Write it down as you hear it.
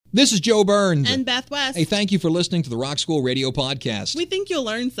This is Joe Burns. And Beth West. Hey, thank you for listening to the Rock School Radio Podcast. We think you'll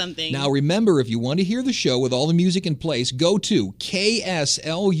learn something. Now, remember, if you want to hear the show with all the music in place, go to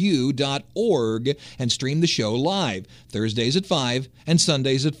kslu.org and stream the show live. Thursdays at 5 and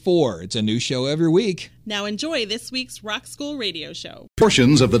Sundays at 4. It's a new show every week. Now enjoy this week's Rock School Radio Show.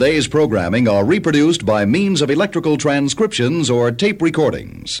 Portions of the day's programming are reproduced by means of electrical transcriptions or tape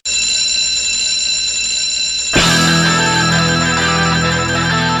recordings.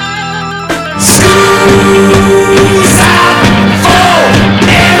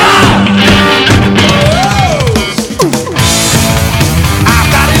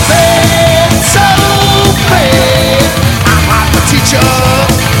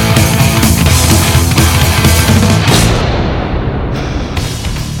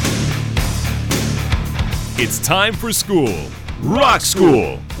 It's time for school. Rock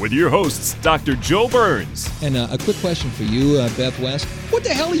School with your hosts, Dr. Joe Burns. And a quick question for you, Beth West. What the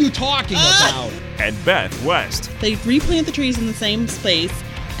hell are you talking about? And Beth West. They replant the trees in the same space,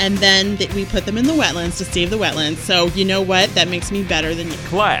 and then we put them in the wetlands to save the wetlands. So you know what? That makes me better than you.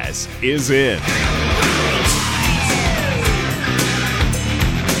 Class is in.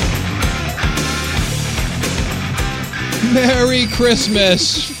 Merry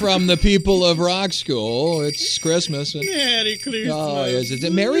Christmas from the people of Rock School. It's Christmas. Merry Christmas. Oh, is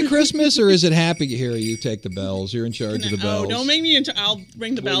it Merry Christmas or is it Happy? Here, you take the bells. You're in charge of the bells. Oh, don't make me I'll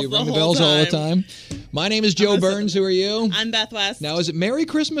ring the bells the whole time. All the time? My name is Joe Burns. Who are you? I'm Beth West. Now, is it Merry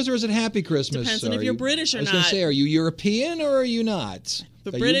Christmas or is it Happy Christmas? Depends on if you're British or not. I was going to say, are you European or are you not?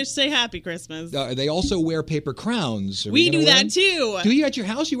 The British say Happy Christmas. They also wear paper crowns. We do that too. Do you at your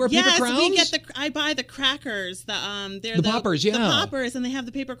house? You wear paper crowns? Yes, I buy the crackers. The poppers, yeah. The poppers, and they have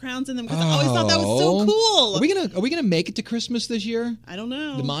the paper crowns in them because I always thought that was so cool. Are we gonna make it to Christmas this year? I don't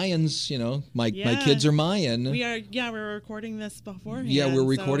know. The Mayans, my kids are Mayan. We're recording this beforehand. Yeah, we're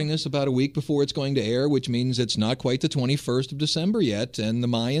recording this about a week before it's going to air, which means it's not quite the 21st of December yet. And the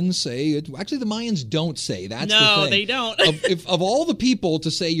Mayans say, actually the Mayans don't say. That's the thing. No, they don't. of all the people to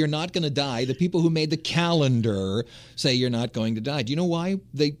say you're not going to die, the people who made the calendar say you're not going to die. Do you know why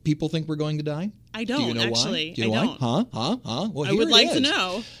people think we're going to die? I don't, Do you know actually. Why? Do you know I why? don't. Huh? Well, I would like to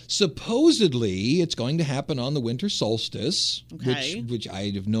know. Supposedly, it's going to happen on the winter solstice, which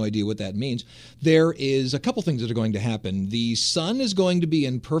I have no idea what that means. There is a couple things that are going to happen. The sun is going to be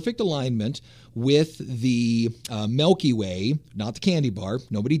in perfect alignment with the Milky Way, not the candy bar.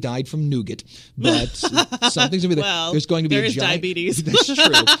 Nobody died from nougat, but something's going to be there. Well, there's going to be there is diabetes. That's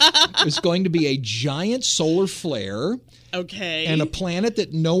true. There's going to be a giant solar flare. Okay. And a planet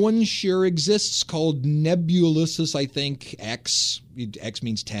that no one sure exists called Nebulosus, I think, X. X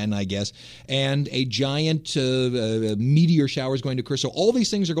means 10, I guess. And a giant meteor shower is going to occur. So all these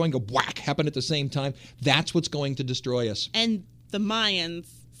things are going to happen at the same time. That's what's going to destroy us. And the Mayans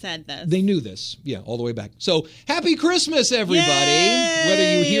said this. They knew this, all the way back. So, Happy Christmas, everybody! Yay!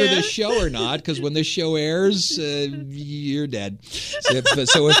 Whether you hear this show or not, because when this show airs, you're dead.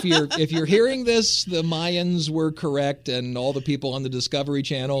 So if you're hearing this, the Mayans were correct, and all the people on the Discovery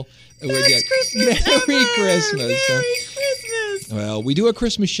Channel Merry Christmas! Merry Christmas! Merry Christmas! Well, we do a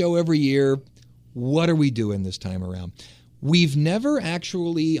Christmas show every year. What are we doing this time around? We've never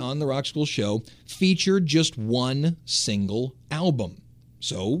actually, on the Rock School show, featured just one single album.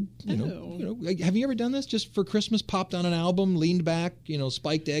 So, have you ever done this? Just for Christmas, popped on an album, leaned back,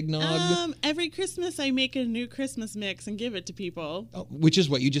 spiked eggnog? Every Christmas I make a new Christmas mix and give it to people. Oh, which is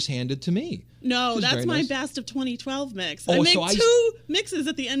what you just handed to me. No, that's my best of 2012 mix. I make two mixes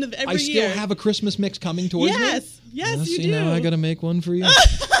at the end of every year. I still have a Christmas mix coming towards me? Yes, you do. Now I got to make one for you.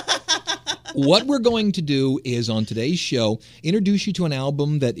 What we're going to do is, on today's show, introduce you to an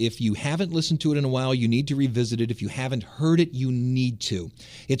album that if you haven't listened to it in a while, you need to revisit it. If you haven't heard it, you need to.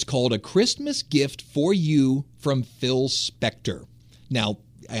 It's called A Christmas Gift for You from Phil Spector. Now,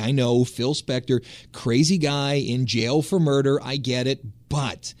 I know Phil Spector, crazy guy in jail for murder, I get it,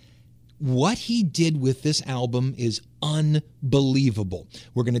 but what he did with this album is unbelievable.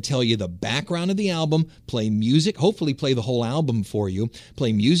 We're going to tell you the background of the album, play music, hopefully play the whole album for you,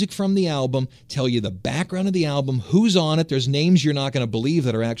 play music from the album, tell you the background of the album, who's on it. There's names you're not going to believe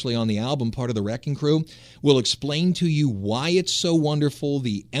that are actually on the album, part of the Wrecking Crew. We'll explain to you why it's so wonderful,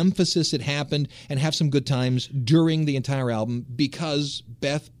 the emphasis it happened, and have some good times during the entire album because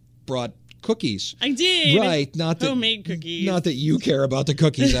Beth brought cookies. I did. Right. Homemade cookies. Not that you care about the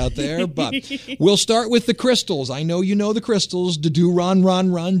cookies out there, but we'll start with the crystals. I know you know the crystals. Do run,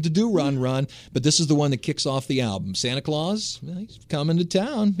 run, run, do run, run. But this is the one that kicks off the album. Santa Claus, he's coming to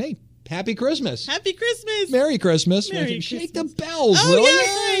town. Hey, Happy Christmas. Happy Christmas. Merry Christmas. Merry Shake Christmas. the bells, Oh, will you?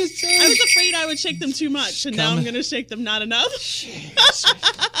 yes. I was afraid I would shake them too much, and now I'm going to shake them not enough.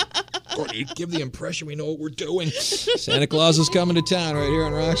 Or you give the impression we know what we're doing. Santa Claus is coming to town right here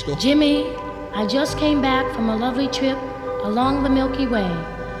on Rock School. Jimmy, I just came back from a lovely trip along the Milky Way.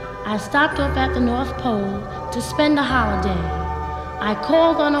 I stopped off at the North Pole to spend a holiday. I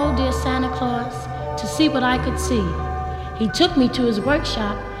called on old dear Santa Claus to see what I could see. He took me to his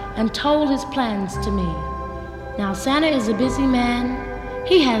workshop and told his plans to me. Now Santa is a busy man.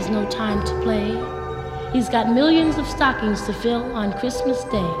 He has no time to play. He's got millions of stockings to fill on Christmas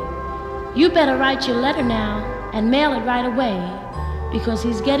Day. You better write your letter now and mail it right away, because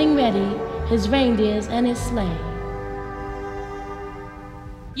he's getting ready, his reindeers and his sleigh.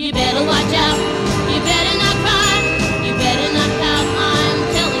 You better watch out, you better not cry, you better not pout, I'm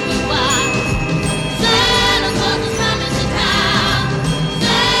telling you why. Santa Claus is coming to town,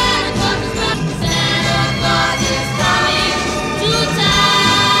 Santa Claus is coming, Santa Claus is coming to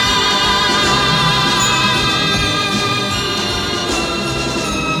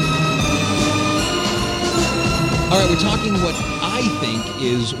All right, we're talking what I think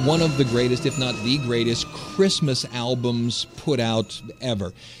is one of the greatest, if not the greatest, Christmas albums put out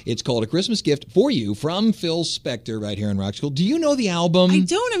ever. It's called A Christmas Gift for You from Phil Spector right here in Rock School. Do you know the album? I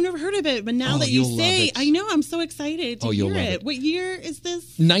don't. I've never heard of it, but now that you say, I know. I'm so excited to hear it. What year is this?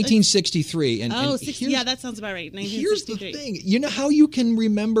 1963. And yeah, that sounds about right. 1963. Here's the thing. You know how you can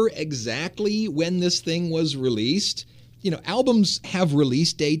remember exactly when this thing was released? You know, albums have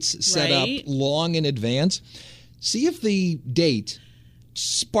release dates set up long in advance. See if the date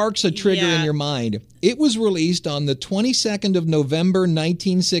sparks a trigger in your mind. It was released on the 22nd of November,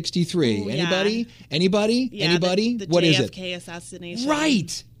 1963. Anybody? Anybody? Yeah, Anybody? The what JFK is it? assassination.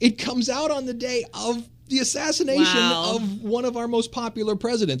 Right. It comes out on the day of the assassination of one of our most popular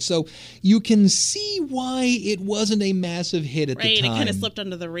presidents. So you can see why it wasn't a massive hit at the time. Right, it kind of slipped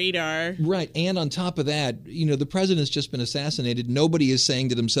under the radar. Right, and on top of that, you know, the president's just been assassinated. Nobody is saying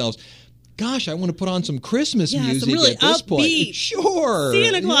to themselves, gosh, I want to put on some Christmas music really at this point. Sure.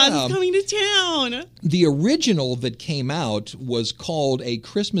 Santa Claus is coming to town. The original that came out was called A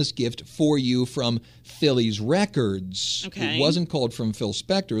Christmas Gift for You from Philly's Records. Okay. It wasn't called from Phil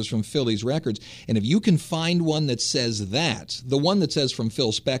Spector. It was from Philly's Records. And if you can find one that says that, the one that says from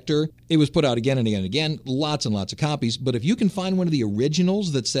Phil Spector, it was put out again and again and again, lots and lots of copies. But if you can find one of the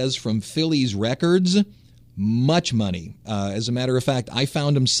originals that says from Philly's Records, much money. As a matter of fact, I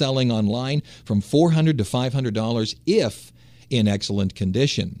found them selling online from $400 to $500 if in excellent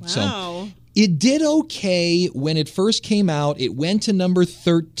condition. Wow. So it did okay when it first came out. It went to number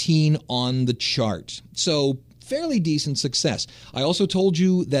 13 on the chart. So fairly decent success. I also told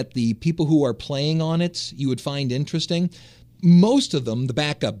you that the people who are playing on it, you would find interesting. Most of them, the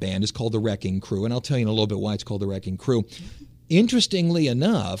backup band is called the Wrecking Crew, and I'll tell you in a little bit why it's called the Wrecking Crew. Interestingly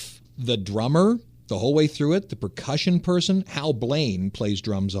enough, the drummer, the whole way through it, the percussion person, Hal Blaine plays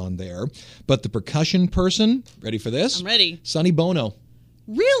drums on there. But the percussion person, ready for this? I'm ready. Sonny Bono.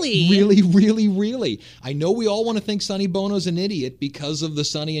 Really? Really, really, really. I know we all want to think Sonny Bono's an idiot because of the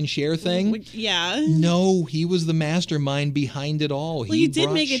Sonny and Cher thing. Yeah. No, he was the mastermind behind it all. Well, he did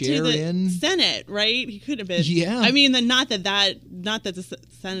brought make it Cher to the in. Senate, right? He could have been. Yeah. I mean, not that the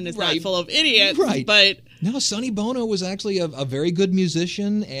Senate is not full of idiots, but no, Sonny Bono was actually a very good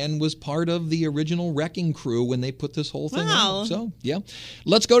musician and was part of the original Wrecking Crew when they put this whole thing out. So, yeah.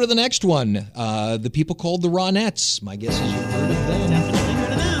 Let's go to the next one. The people called the Ronettes. My guess is you've heard of them. Definitely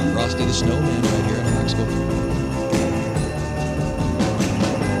heard of them. Frosty the Snowman right here in Rock School.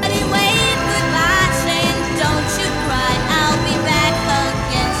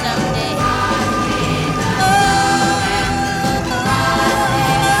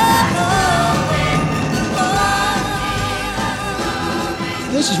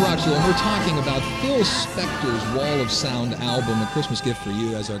 This is Rock School, and we're talking about Phil Spector's Wall of Sound album, A Christmas Gift for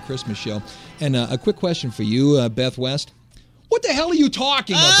You, as our Christmas show. And a quick question for you, Beth West. What the hell are you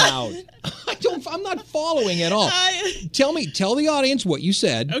talking about? I'm not following at all. Tell the audience what you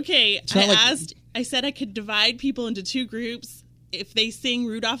said. Okay, I said I could divide people into two groups if they sing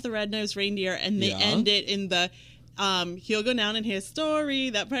Rudolph the Red-Nosed Reindeer and they end it in the he'll go down in his story,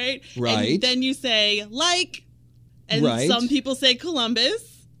 that part. Right. And then you say and some people say Columbus.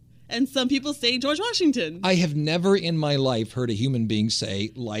 And some people say George Washington. I have never in my life heard a human being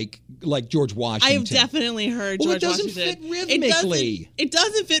say like George Washington. I have definitely heard George Washington. It doesn't fit rhythmically. It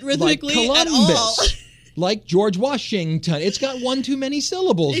doesn't fit rhythmically like at all. Like George Washington. It's got one too many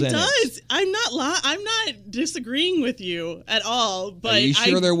syllables in it. It does. I'm not disagreeing with you at all. But are you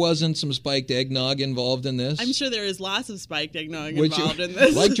sure there wasn't some spiked eggnog involved in this? I'm sure there is lots of spiked eggnog involved in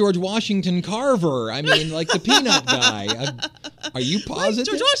this. Like George Washington Carver. I mean, like the peanut guy. Are you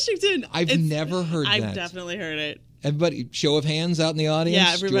positive? Like George Washington. I've never heard that. I've definitely heard it. Everybody, show of hands out in the audience.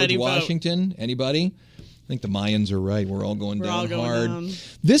 Yeah, everybody George vote. Washington. Anybody? I think the Mayans are right. We're all going down hard. Down.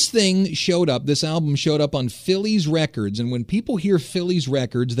 This thing showed up, this album showed up on Phillies Records, and when people hear Phillies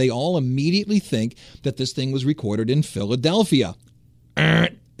Records, they all immediately think that this thing was recorded in Philadelphia.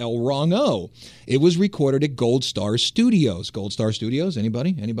 Wrong-o. It was recorded at Gold Star Studios. Gold Star Studios?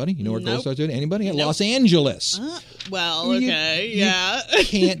 Anybody? You know where Gold Star Studios? Anybody? At Los Angeles. Well, okay, yeah. You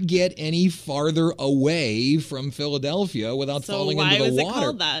can't get any farther away from Philadelphia without falling into the water. So why was it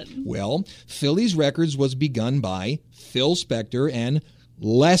called that? Well, Phillies Records was begun by Phil Spector and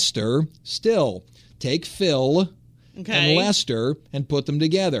Lester Still. Take Phil and Lester and put them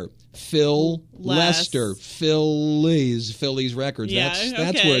together. Phil Lester, Phillies Records. Yeah,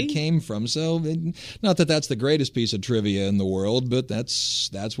 that's where it came from. So, not that that's the greatest piece of trivia in the world, but that's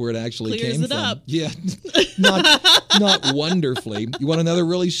where it actually came from. Up. Yeah, not wonderfully. You want another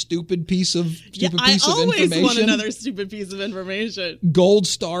really stupid piece of information? I always want another stupid piece of information. Gold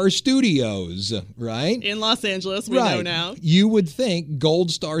Star Studios, right? In Los Angeles, we know now. You would think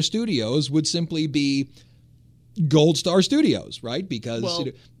Gold Star Studios would simply be Gold Star Studios, right? Because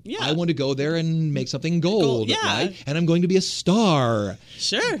I want to go there and make something gold, right? And I'm going to be a star.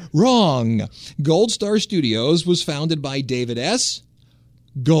 Sure. Wrong. Gold Star Studios was founded by David S.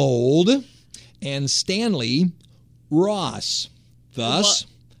 Gold and Stanley Ross. Thus,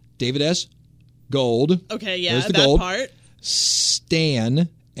 David S. Gold. Okay, yeah, there's the that gold. part. Stan,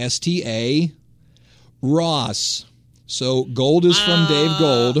 S-T-A, Ross. So Gold is from Dave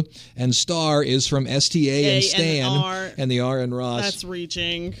Gold, and Star is from S-T-A and Stan, and the R in Ross. That's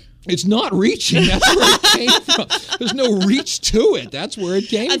reaching. It's not reaching. That's where it came from. There's no reach to it. That's where it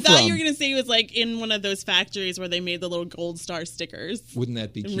came from. I thought you were going to say it was like in one of those factories where they made the little Gold Star stickers. Wouldn't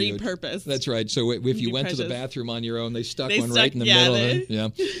that be cute? Repurposed. That's right. So if you went to the bathroom on your own, they stuck one right in the middle. Yeah.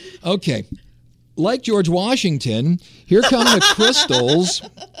 Okay. Like George Washington, here come the Crystals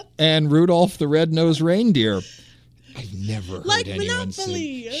and Rudolph the Red-Nosed Reindeer. I've never heard anyone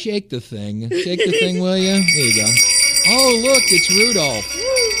sing. Shake the thing. Shake the thing, will you? There you go. Oh, look, it's Rudolph. Woo,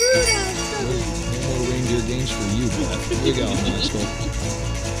 Rudolph. No more reindeer games for you, Beth. Here you go. Let's go.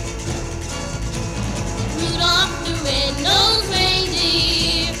 Rudolph the red-nosed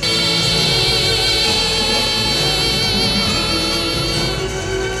reindeer.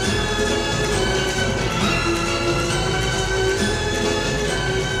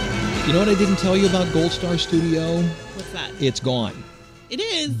 You know what I didn't tell you about Gold Star Studio? What's that? It's gone. It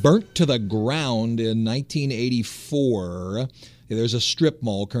is. Burnt to the ground in 1984. There's a strip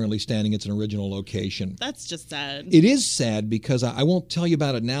mall currently standing. It's an original location. That's just sad. It is sad because I won't tell you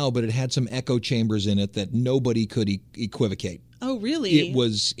about it now, but it had some echo chambers in it that nobody could equivocate. Oh, really? It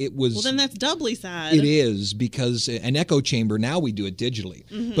was. Well, then that's doubly sad. It is, because an echo chamber, now we do it digitally.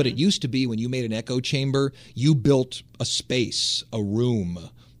 Mm-hmm. But it used to be when you made an echo chamber, you built a space, a room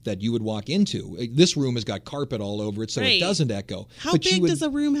that you would walk into. This room has got carpet all over it, so it doesn't echo. How big does a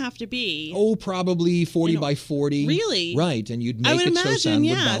room have to be? Oh, probably 40 by 40. Really? Right, and you'd make it so sound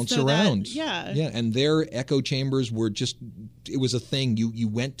would bounce around. Yeah, and their echo chambers were just, it was a thing. You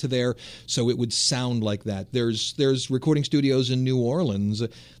went to there, so it would sound like that. There's recording studios in New Orleans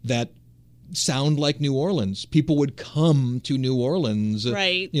that sound like New Orleans. People would come to New Orleans.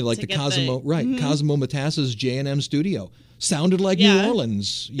 Right. Like the Cosimo, Cosimo Matassa's J&M studio. Sounded like New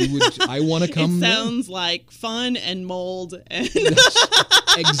Orleans. You would. I want to come. It sounds like fun and mold. And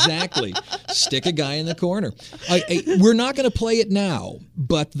exactly. Stick a guy in the corner. We're not going to play it now,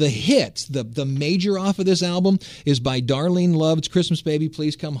 but the hit, the major off of this album is by Darlene Love's "Christmas Baby,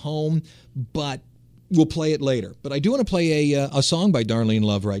 Please Come Home," but we'll play it later. But I do want to play a song by Darlene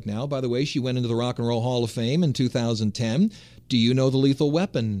Love right now. By the way, she went into the Rock and Roll Hall of Fame in 2010. Do you know the Lethal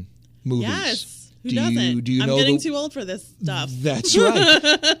Weapon movies? Yes. Who doesn't? Do you I'm know getting too old for this stuff. That's right.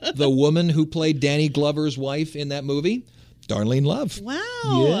 The woman who played Danny Glover's wife in that movie, Darlene Love. Wow.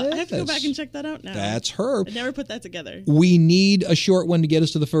 Yes. I have to go back and check that out now. That's her. I never put that together. We need a short one to get us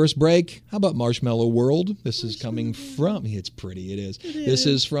to the first break. How about Marshmallow World? This is coming from, it's pretty, it is. This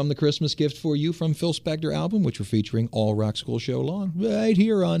is from the Christmas Gift for You from Phil Spector album, which we're featuring all Rock School show long, right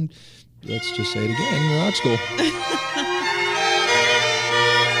here on, let's just say it again, Rock School.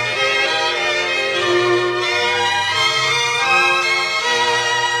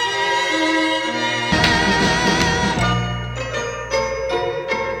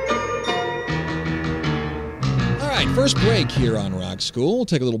 First break here on Rock School. We'll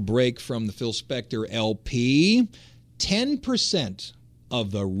take a little break from the Phil Spector LP. 10%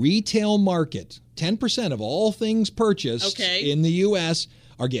 of the retail market, 10% of all things purchased in the U.S.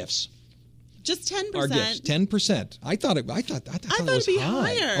 are gifts. Just 10%. Our gifts, 10%. I thought it was it'd be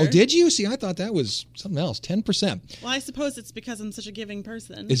high. higher. Oh, did you? See, I thought that was something else. 10%. Well, I suppose it's because I'm such a giving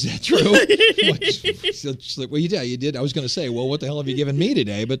person. Is that true? Well, you did. I was going to say, well, what the hell have you given me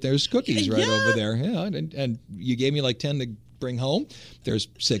today? But there's cookies right over there. Yeah, and you gave me like 10 to bring home. There's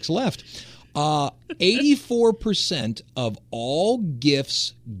 6 left. 84% of all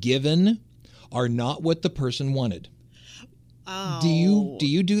gifts given are not what the person wanted. Oh. Do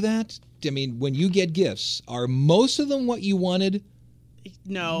you do that? I mean, when you get gifts, are most of them what you wanted?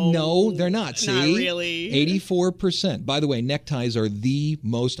 No, they're not. See? Not really. 84%. By the way, neckties are the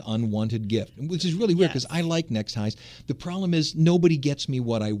most unwanted gift, which is really weird because I like neckties. The problem is nobody gets me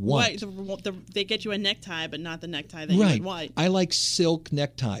what I want. Right. They get you a necktie, but not the necktie that you would want. I like silk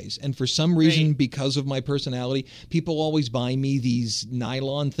neckties, and for some reason, because of my personality, people always buy me these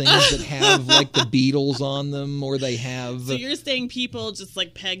nylon things that have like the Beatles on them, or they have. So you're saying people just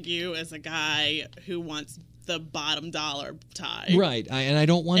like peg you as a guy who wants the bottom dollar tie. Right, and I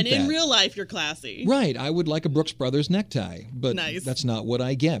don't want that. And in real life, you're classy. Right, I would like a Brooks Brothers necktie, but nice. That's not what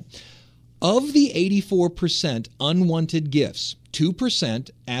I get. Of the 84% unwanted gifts, 2%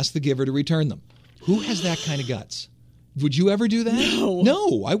 ask the giver to return them. Who has that kind of guts? Would you ever do that?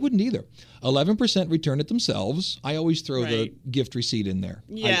 No, I wouldn't either. 11% return it themselves. I always throw the gift receipt in there.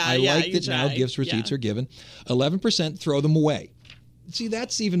 I like that now gifts receipts are given. 11% throw them away. See,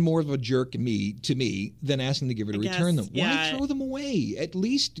 that's even more of a jerk to me than asking the giver to return them. Why throw them away? At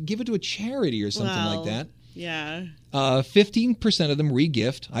least give it to a charity or something like that. Yeah. 15% of them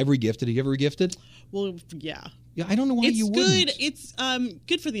re-gift. I've re-gifted. Have you ever re-gifted? Well, yeah. Yeah, I don't know why you wouldn't. It's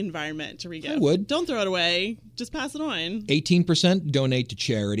good for the environment to re-gift. I would. Don't throw it away. Just pass it on. 18% donate to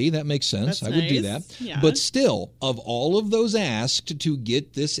charity. That makes sense. That's I would do that. Yeah. But still, of all of those asked to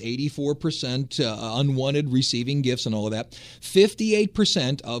get this 84% unwanted receiving gifts and all of that,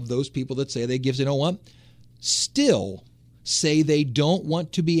 58% of those people that say they give, you know what? Still say they don't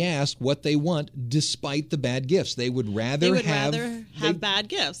want to be asked what they want despite the bad gifts. They would rather have bad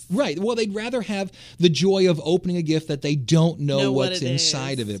gifts. Right. Well, they'd rather have the joy of opening a gift that they don't know what's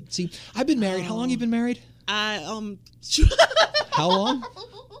inside of it. See, I've been married. How long have you been married? How long?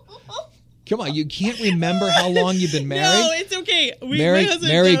 Come on, you can't remember how long you've been married? No, it's okay.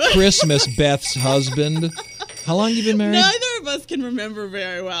 Merry Christmas, Beth's husband. How long have you been married? Neither of us can remember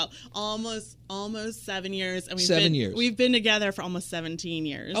very well. Almost 7 years. And 7 years. We've been together for almost 17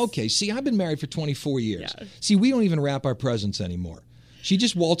 years. Okay, see, I've been married for 24 years. Yeah. See, we don't even wrap our presents anymore. She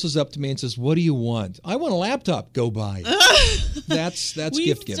just waltzes up to me and says, "What do you want?" "I want a laptop." "Go buy it." That's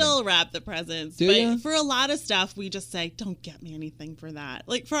gift giving. We still wrap the presents. Do but ya? For a lot of stuff, we just say, don't get me anything for that.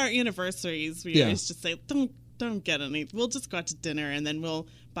 Like for our anniversaries, we always just say, don't get anything. We'll just go out to dinner and then we'll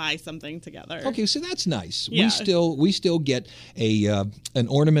buy something together. Okay, so that's nice. Yeah. We still get an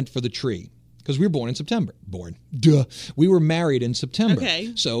ornament for the tree. Because we were born in September. Duh. We were married in September.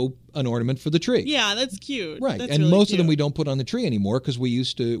 Okay. So an ornament for the tree. Yeah, that's cute. Right. That's and really most cute. of them we don't put on the tree anymore because we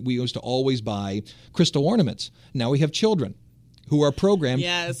used to always buy crystal ornaments. Now we have children who are programmed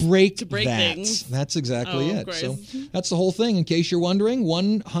to break that. Things. That's exactly it. Of So course. that's the whole thing. In case you're wondering,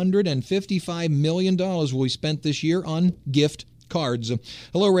 $155 million will be spent this year on gift cards.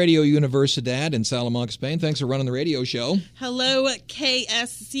 Hello, Radio Universidad in Salamanca, Spain. Thanks for running the radio show. Hello,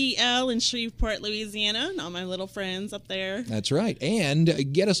 KSCL in Shreveport, Louisiana, and all my little friends up there. That's right.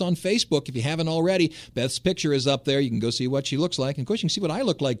 And get us on Facebook if you haven't already. Beth's picture is up there. You can go see what she looks like. And of course, you can see what I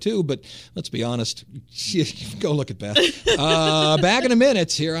look like, too. But let's be honest. Go look at Beth. Back in a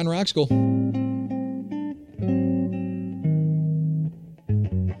minute here on Rock School.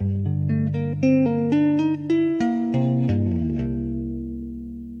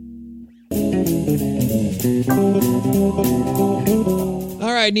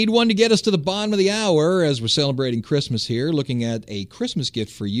 All right, need one to get us to the bottom of the hour as we're celebrating Christmas here, looking at a Christmas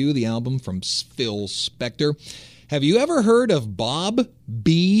gift for you, the album from Phil Spector. Have you ever heard of Bob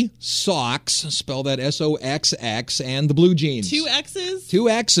B. Sox, spell that S-O-X-X, and the Blue Jeans? 2 X's? 2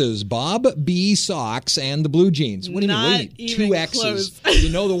 X's. Bob B. Sox and the Blue Jeans. What do you mean? 2 X's. Close. You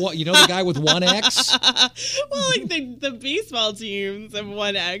know the guy with 1 X? Well, like the baseball teams have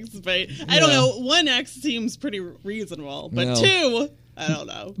 1 X, but I don't know. 1 X seems pretty reasonable, but 2, I don't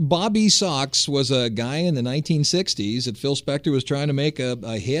know. Bobby Sox was a guy in the 1960s that Phil Spector was trying to make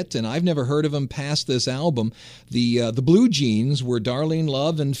a hit, and I've never heard of him past this album. The Blue Jeans were Darlene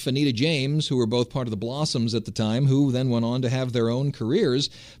Love and Fanita James, who were both part of the Blossoms at the time, who then went on to have their own careers.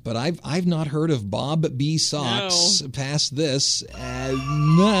 But I've not heard of Bob B. Sox past this.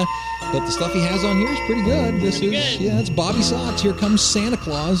 But the stuff he has on here is pretty good. It's Bobby Sox. Here comes Santa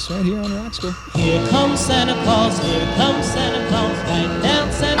Claus right here on Rock School. Here comes Santa Claus, here comes Santa Claus, right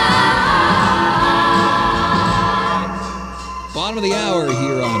down Santa Claus. Bottom of the hour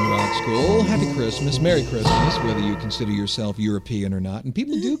here on Rock School. Happy Christmas. Merry Christmas, whether you consider yourself European or not. And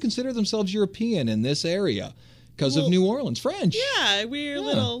people do consider themselves European in this area because of New Orleans. French. Yeah,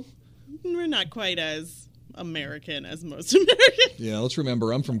 we're not quite as American as most Americans. Yeah, let's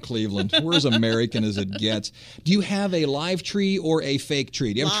remember, I'm from Cleveland. We're as American as it gets. Do you have a live tree or a fake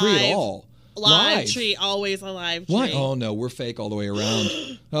tree? Do you have a tree at all? Live tree, always a live tree. Why? Oh, no, we're fake all the way around.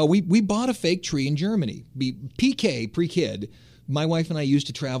 We bought a fake tree in Germany. PK, pre-kid. My wife and I used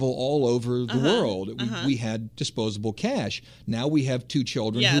to travel all over the world. We had disposable cash. Now we have two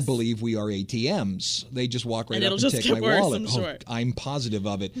children who believe we are ATMs. They just walk right up and take my wallet. I'm positive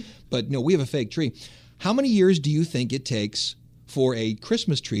of it. But no, we have a fake tree. How many years do you think it takes for a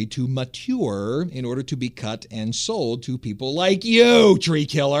Christmas tree to mature in order to be cut and sold to people like you, tree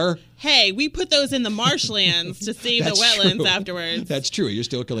killer? Hey, we put those in the marshlands to save the wetlands afterwards. That's true. You're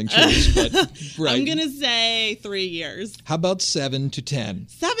still killing trees. But, right. I'm going to say 3 years. How about 7 to 10?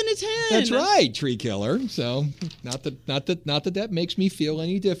 7 to 10. That's right, tree killer. So not that makes me feel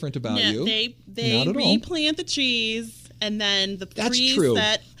any different about you. They replant the trees, and then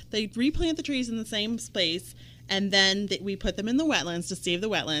they replant the trees in the same space. And then we put them in the wetlands to save the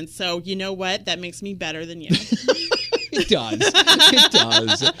wetlands. So you know what? That makes me better than you. It does. It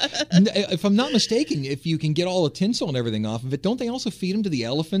does. If I'm not mistaken, if you can get all the tinsel and everything off of it, don't they also feed them to the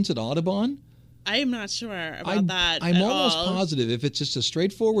elephants at Audubon? I am not sure about that. I'm almost positive. If it's just a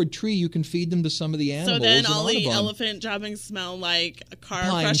straightforward tree, you can feed them to some of the animals. So then all the elephant droppings smell like car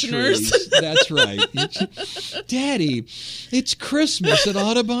pine fresheners. Trees. That's right. Daddy, it's Christmas at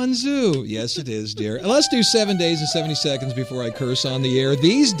Audubon Zoo. Yes, it is, dear. Let's do 7 days and 70 seconds before I curse on the air.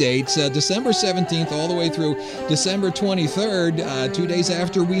 These dates, December 17th all the way through December 23rd, 2 days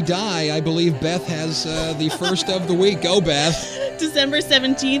after we die. I believe Beth has the first of the week. Go, Beth. December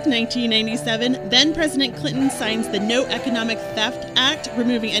 17th, 1997, then President Clinton signs the No Economic Theft Act,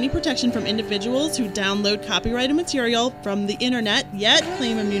 removing any protection from individuals who download copyrighted material from the internet, yet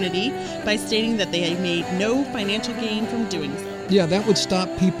claim immunity by stating that they made no financial gain from doing so. Yeah, that would stop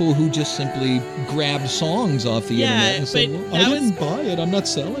people who just simply grabbed songs off the internet and said, I didn't buy it, I'm not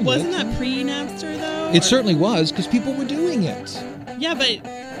selling it. Wasn't that pre-Napster, though? It certainly was, because people were doing it. Yeah, but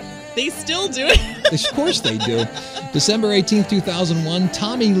they still do it. Of course they do. December 18th, 2001,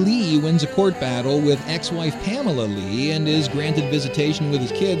 Tommy Lee wins a court battle with ex-wife Pamela Lee and is granted visitation with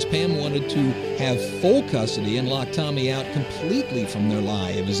his kids. Pam wanted to have full custody and lock Tommy out completely from their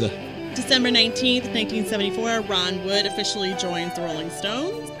lives. December 19th, 1974, Ron Wood officially joins the Rolling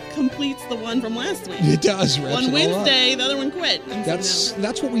Stones. Completes the one from last week. It does. One Wednesday, the other one quit. That's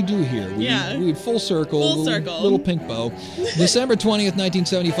what we do here. We full circle. Full circle. Little pink bow. December 20th,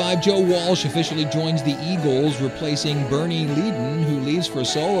 1975, Joe Walsh officially joins the Eagles, replacing Bernie Leadon, who leaves for a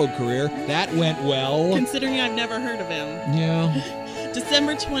solo career. That went well. Considering I've never heard of him. Yeah.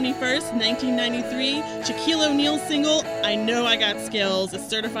 December 21st, 1993, Shaquille O'Neal's single, I Know I Got Skills, is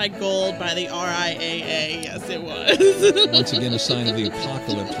certified gold by the RIAA. Yes, it was. Once again, a sign of the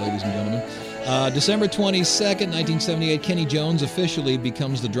apocalypse, ladies and gentlemen. December 22nd, 1978, Kenny Jones officially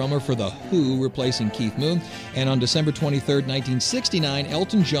becomes the drummer for The Who, replacing Keith Moon. And on December 23rd, 1969,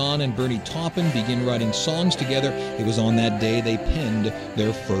 Elton John and Bernie Taupin begin writing songs together. It was on that day they penned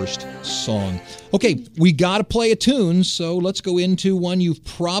their first song. Okay, we got to play a tune, so let's go into one you've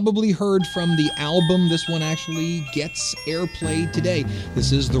probably heard from the album. This one actually gets airplay today.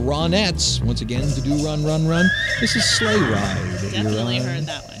 This is the Ronettes, once again, to do Run, Run, Run. This is Sleigh Ride. Definitely heard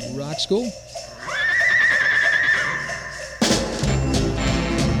that one. Rock School.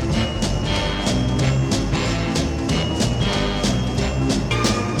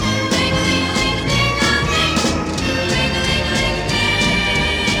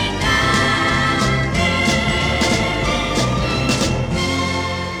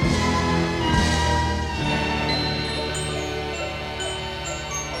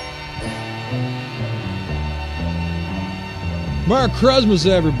 Merry Christmas,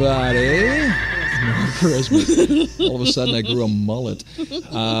 everybody. Merry Christmas. All of a sudden, I grew a mullet.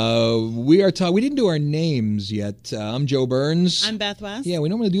 We didn't do our names yet. I'm Joe Burns. I'm Beth West. Yeah, we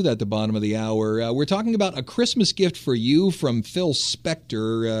normally do that at the bottom of the hour. We're talking about A Christmas Gift for You from Phil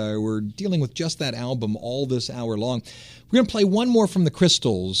Spector. We're dealing with just that album all this hour long. We're going to play one more from the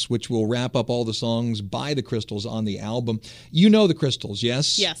Crystals, which will wrap up all the songs by the Crystals on the album. You know the Crystals,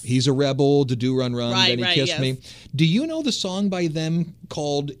 yes? Yes. He's a Rebel, to do Run Run, then he kissed yes. me. Do you know the song by them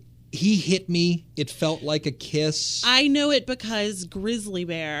called He Hit Me, It Felt Like a Kiss? I know it because Grizzly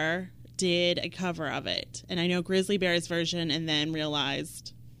Bear did a cover of it. And I know Grizzly Bear's version and then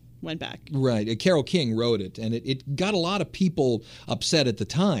realized went back. Right. Carole King wrote it, and it got a lot of people upset at the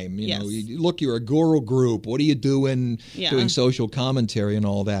time. You know, look, you're a girl group. What are you doing doing social commentary and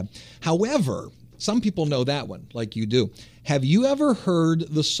all that? However, some people know that one, like you do. Have you ever heard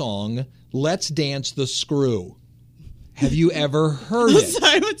the song Let's Dance the Screw? Have you ever heard it?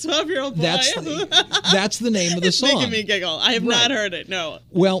 Sorry, I'm a 12-year-old boy. That's the name of the song. It's making me giggle. I have not heard it, no.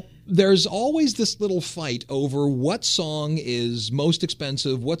 Well, there's always this little fight over what song is most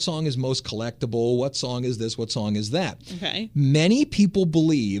expensive, what song is most collectible, what song is this, what song is that. Okay. Many people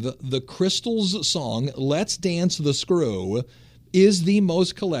believe the Crystals song, Let's Dance the Screw, is the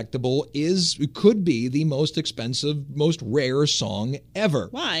most collectible, could be the most expensive, most rare song ever.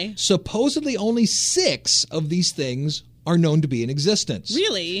 Why? Supposedly only 6 of these things are known to be in existence.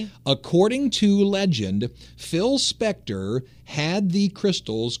 Really? According to legend, Phil Spector had the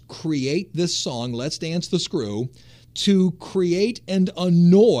Crystals create this song, Let's Dance the Screw, to create and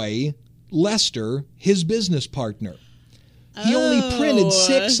annoy Lester, his business partner. He only printed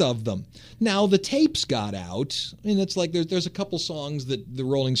 6 of them. Now, the tapes got out, and it's like there's a couple songs that the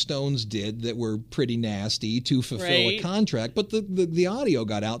Rolling Stones did that were pretty nasty to fulfill a contract, but the audio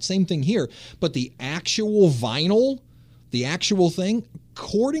got out. Same thing here. But the actual vinyl, the actual thing,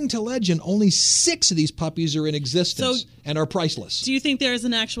 according to legend, only 6 of these puppies are in existence and are priceless. Do you think there is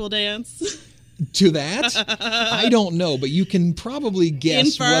an actual dance? To that? I don't know, but you can probably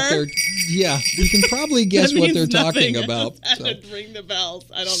guess what they're... Yeah, you can probably guess what they're talking about. Ring the bells.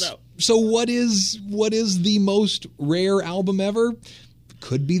 I don't know. So what is the most rare album ever?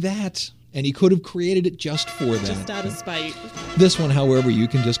 Could be that. And he could have created it just for that. Just out of spite. This one, however, you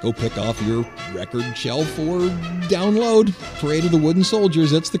can just go pick off your record shelf or download. Parade of the Wooden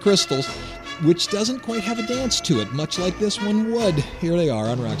Soldiers, it's the Crystals, which doesn't quite have a dance to it, much like this one would. Here they are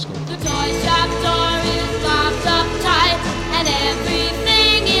on Rock School. The toy shop door is locked up tight, and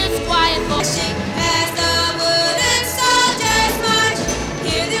everything is quiet for as the wooden soldiers march.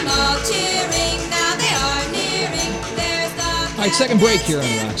 Hear them all cheering, now they are nearing. There's the All right, second break here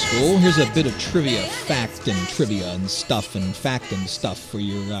on Rock School. Here's a bit of trivia, fact and stuff for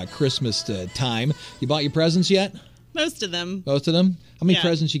your Christmas time. You bought your presents yet? Most of them. Most of them? How many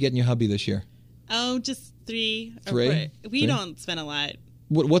presents you get in your hubby this year? Oh, just 3. 3? We don't spend a lot.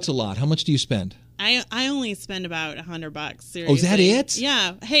 What's a lot? How much do you spend? I only spend about $100. Seriously. Oh, is that it?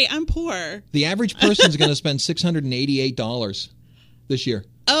 Yeah. Hey, I'm poor. The average person's going to spend $688 this year.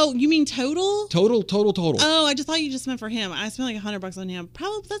 Oh, you mean total? Total. Oh, I just thought you just meant for him. I spent like $100 on him.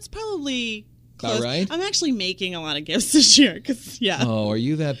 That's probably close. All right. I'm actually making a lot of gifts this year because Oh, are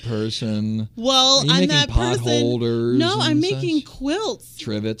you that person? Well, are you I'm making that pot person. holders. No, I'm such? making quilts.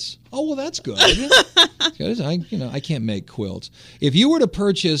 Trivets. Oh, well, that's good. I can't make quilts. If you were to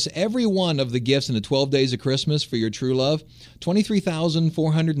purchase every one of the gifts in the 12 days of Christmas for your true love,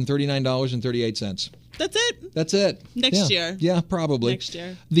 $23,439.38. That's it. That's it. Next year. Yeah, probably. Next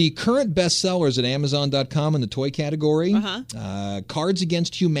year. The current bestsellers at Amazon.com in the toy category, Cards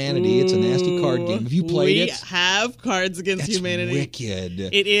Against Humanity. It's a nasty card game. Have you played it? We have Cards Against Humanity. Wicked.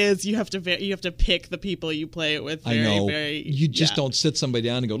 It is. You have to pick the people you play it with. I know. You just don't sit somebody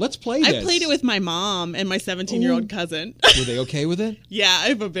down and go, let's play this. I played it with my mom and my 17-year-old cousin. Were they okay with it? Yeah, I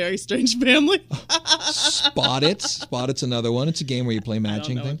have a very strange family. Spot It. Spot It's another one. It's a game where you play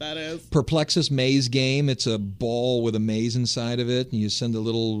matching I don't know things. what that is. Perplexus Maze Game. It's a ball with a maze inside of it, and you send a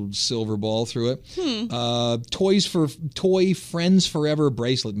little silver ball through it. Toy Friends Forever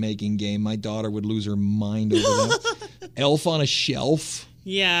bracelet making game. My daughter would lose her mind over that. Elf on a Shelf.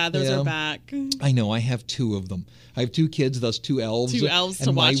 Yeah, those are back. I know. I have 2 of them. I have 2 kids, thus 2 elves. 2 elves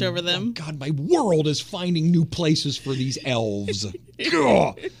to watch over them. Oh God, my world is finding new places for these elves.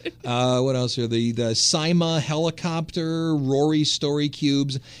 What else are the Sima helicopter, Rory story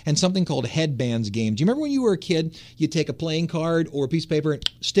cubes, and something called headbands games. Do you remember when you were a kid, you'd take a playing card or a piece of paper and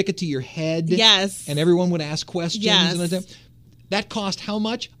stick it to your head? Yes. And everyone would ask questions. Yes. And that cost how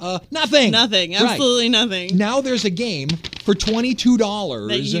much? Nothing. Nothing. Absolutely nothing. Now there's a game for $22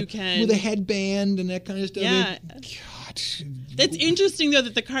 that you can, with a headband and that kind of stuff. Yeah. God. It's interesting, though,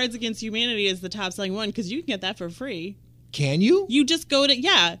 that the Cards Against Humanity is the top-selling one because you can get that for free. Can you? You just go to,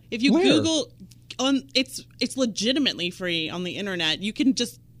 if you Where? Google, it's legitimately free on the internet. You can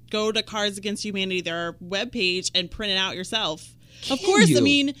just go to Cards Against Humanity, their webpage, and print it out yourself. Of course, you? I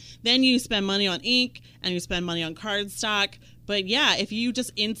mean, then you spend money on ink and you spend money on cardstock. But yeah, if you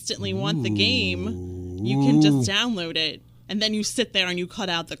just instantly want the game, you can just download it. And then you sit there and you cut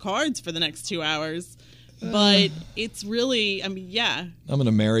out the cards for the next 2 hours. But it's really, I mean, yeah. I'm an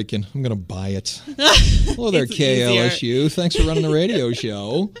American. I'm going to buy it. Hello there, It's KLSU. Thanks for running the radio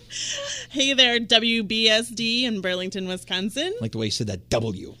show. Hey there, WBSD in Burlington, Wisconsin. I like the way you said that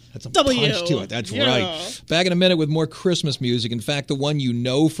W. That's a W. punch to it. That's Yeah. right. Back in a minute with more Christmas music. In fact, the one you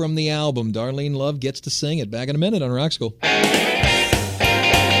know from the album. Darlene Love gets to sing it. Back in a minute on Rock School.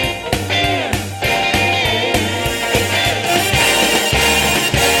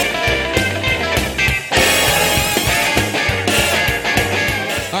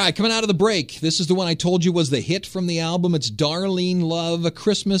 All right, coming out of the break, this is the one I told you was the hit from the album. It's Darlene Love,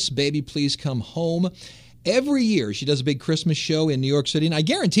 Christmas, Baby Please Come Home. Every year she does a big Christmas show in New York City, and I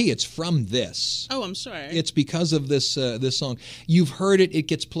guarantee it's from this. Oh, I'm sure. It's because of this song. You've heard it. It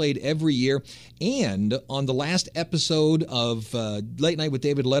gets played every year. And on the last episode of Late Night with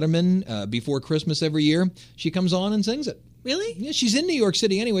David Letterman, before Christmas every year, she comes on and sings it. Really? Yeah, she's in New York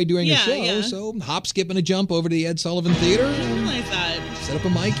City anyway doing a show, yeah. so hop, skip, and a jump over to the Ed Sullivan Theater. I didn't realize that. Set up a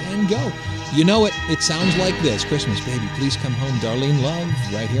mic and go. You know it. It sounds like this. Christmas, baby, please come home. Darlene Love,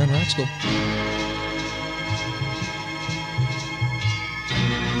 right here on Rock School.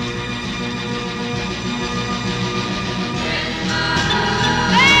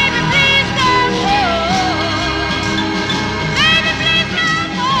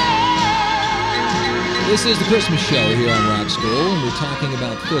 This is the Christmas show here on Rock School, and we're talking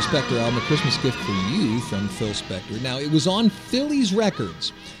about Phil Spector album, A Christmas Gift for You from Phil Spector. Now, it was on Phillies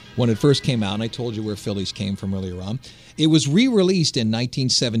Records when it first came out, and I told you where Phillies came from earlier on. It was re-released in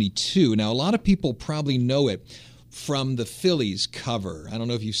 1972. Now, a lot of people probably know it from the Phillies cover. I don't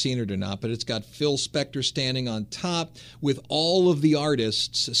know if you've seen it or not, but it's got Phil Spector standing on top with all of the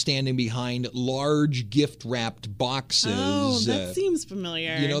artists standing behind large gift-wrapped boxes. Oh, that seems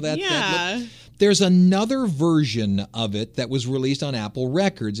familiar. You know that? Yeah. That look? There's another version of it that was released on Apple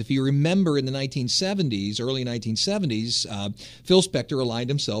Records. If you remember in the 1970s, early 1970s, Phil Spector aligned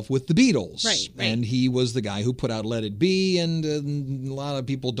himself with the Beatles. Right. And he was the guy who put out Let It Be, and a lot of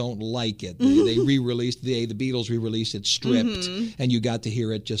people don't like it. They re-released, the Beatles re-released it stripped, and you got to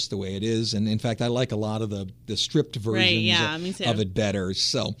hear it just the way it is. And in fact, I like a lot of the stripped versions of it better.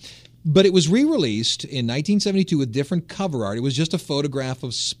 So... But it was re-released in 1972 with different cover art. It was just a photograph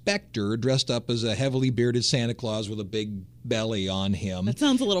of Spector dressed up as a heavily bearded Santa Claus with a big belly on him. That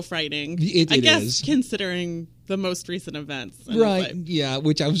sounds a little frightening. It I guess is. Considering the most recent events. Right, yeah,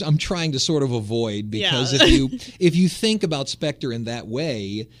 which I'm trying to sort of avoid, because if you think about Spector in that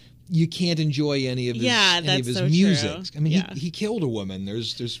way, you can't enjoy any of his so music. True. I mean, he killed a woman.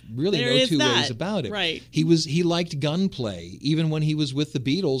 There's really no two ways about it. Right. He liked gunplay. Even when he was with the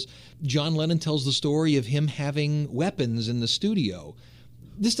Beatles, John Lennon tells the story of him having weapons in the studio.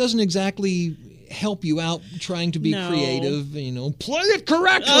 This doesn't exactly help you out trying to be creative. Play it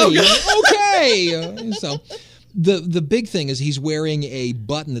correctly. Okay. So the big thing is he's wearing a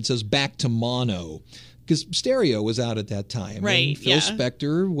button that says "Back to Mono." Because stereo was out at that time. Right, and Phil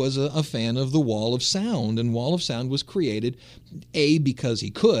Spector was a fan of the Wall of Sound, and Wall of Sound was created, A, because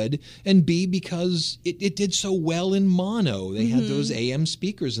he could, and B, because it did so well in mono. They had those AM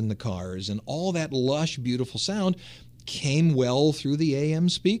speakers in the cars, and all that lush, beautiful sound came well through the AM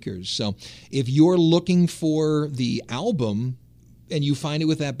speakers. So if you're looking for the album and you find it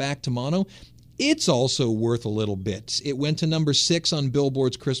with that back to mono, it's also worth a little bit. It went to number 6 on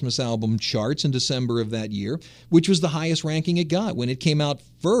Billboard's Christmas album charts in December of that year, which was the highest ranking it got. When it came out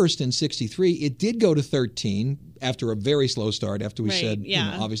first in 1963, it did go to 13 after a very slow start, after we said,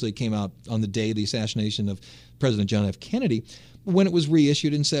 obviously it came out on the day of the assassination of President John F. Kennedy. When it was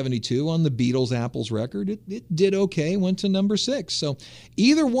reissued in 1972 on the Beatles' Apples record, it did okay, went to number 6. So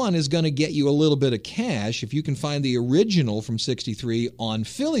either one is going to get you a little bit of cash. If you can find the original from 1963 on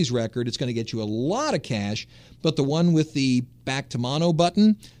Philly's record, it's going to get you a lot of cash. But the one with the back to mono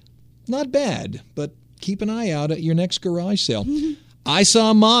button, not bad. But keep an eye out at your next garage sale. I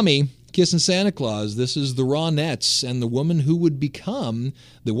Saw Mommy Kissing Santa Claus. This is the Ronettes and the woman who would become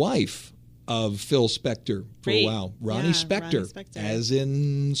the wife of Phil Spector for a while. Ronnie Spector, as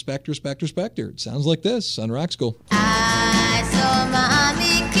in Spector, Spector, Spector. It sounds like this on Rock School. I saw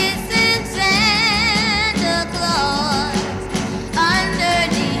Mommy kissing Santa Claus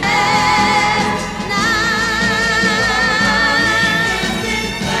underneath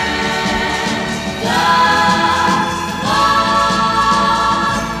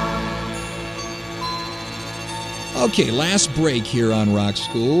Okay, last break here on Rock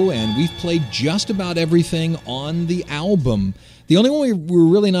School, and we've played just about everything on the album. The only one we're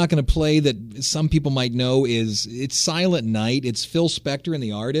really not going to play that some people might know is it's Silent Night. It's Phil Spector and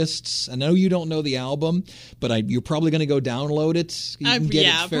the Artists. I know you don't know the album, but you're probably going to go download it. You can get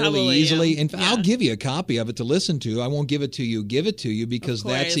it fairly probably, easily. yeah. In fact, I'll give you a copy of it to listen to. I won't give it to you because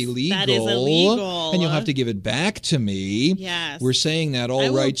that's illegal. That is illegal. And you'll have to give it back to me. Yes. We're saying that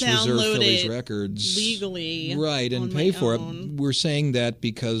all rights reserved Phillies Records. Legally. Right, and pay for it. We're saying that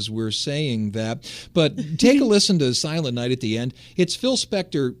because we're saying that. But take a listen to Silent Night at the end. It's Phil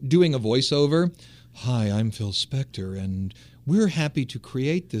Spector doing a voiceover. Hi, I'm Phil Spector, and we're happy to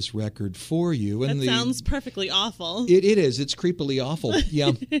create this record for you. And that sounds perfectly awful. It is. It's creepily awful.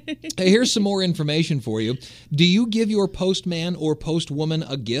 Yeah. Hey, here's some more information for you. Do you give your postman or postwoman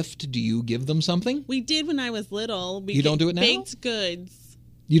a gift? Do you give them something? We did when I was little. You don't do it now? Baked goods.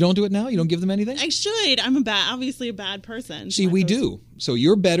 You don't do it now? You don't give them anything? I should. I'm obviously a bad person. See, we do. So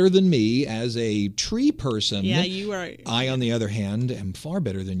you're better than me as a tree person. Yeah, you are. I, on the other hand, am far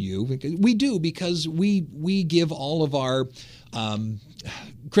better than you. We do because we give all of our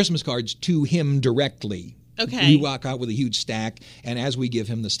Christmas cards to him directly. Okay. We walk out with a huge stack, and as we give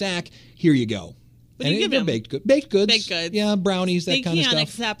him the stack, here you go. What do you give him? Baked goods. Baked goods. Yeah, brownies, that kind of stuff. They can't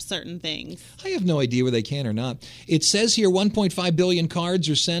accept certain things. I have no idea whether they can or not. It says here 1.5 billion cards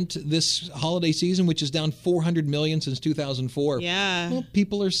are sent this holiday season, which is down 400 million since 2004. Yeah. Well,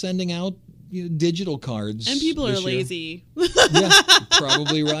 people are sending out digital cards. And people are lazy. Yeah,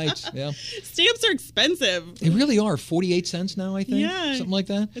 probably right. Yeah. Stamps are expensive. They really are. 48 cents now, I think. Yeah. Something like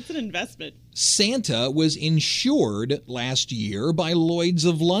that. It's an investment. Santa was insured last year by Lloyd's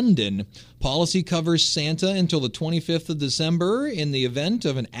of London. Policy covers Santa until the 25th of December in the event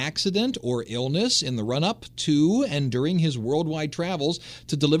of an accident or illness in the run-up to and during his worldwide travels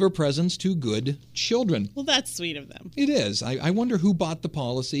to deliver presents to good children. Well, that's sweet of them. It is. I wonder who bought the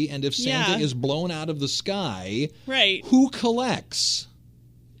policy, and if Santa is blown out of the sky, right? Who collects?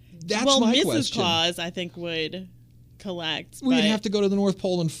 That's my Mrs. question. Claus, I think, would collect. We'd have to go to the North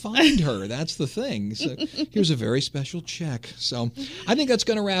Pole and find her. That's the thing. So here's a very special check. So I think that's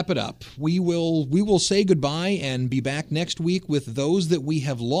going to wrap it up. We will say goodbye and be back next week with those that we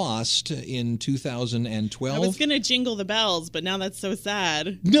have lost in 2012. I was going to jingle the bells, but now that's so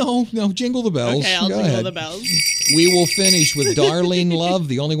sad. No, jingle the bells. Okay, I'll go jingle ahead. the bells. We will finish with Darlene Love,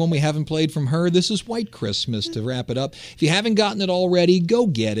 the only one we haven't played from her. This is White Christmas to wrap it up. If you haven't gotten it already, go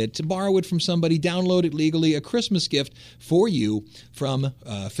get it. Borrow it from somebody. Download it legally. A Christmas gift for you from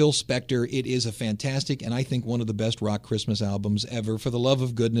Phil Spector. It is a fantastic and I think one of the best rock Christmas albums ever. For the love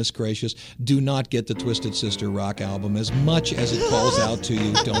of goodness gracious, do not get the Twisted Sister rock album. As much as it calls out to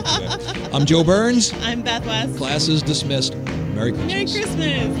you, don't do it. I'm Joe Burns. I'm Beth West. Class is dismissed. Merry Christmas. Merry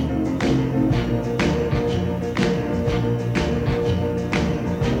Christmas.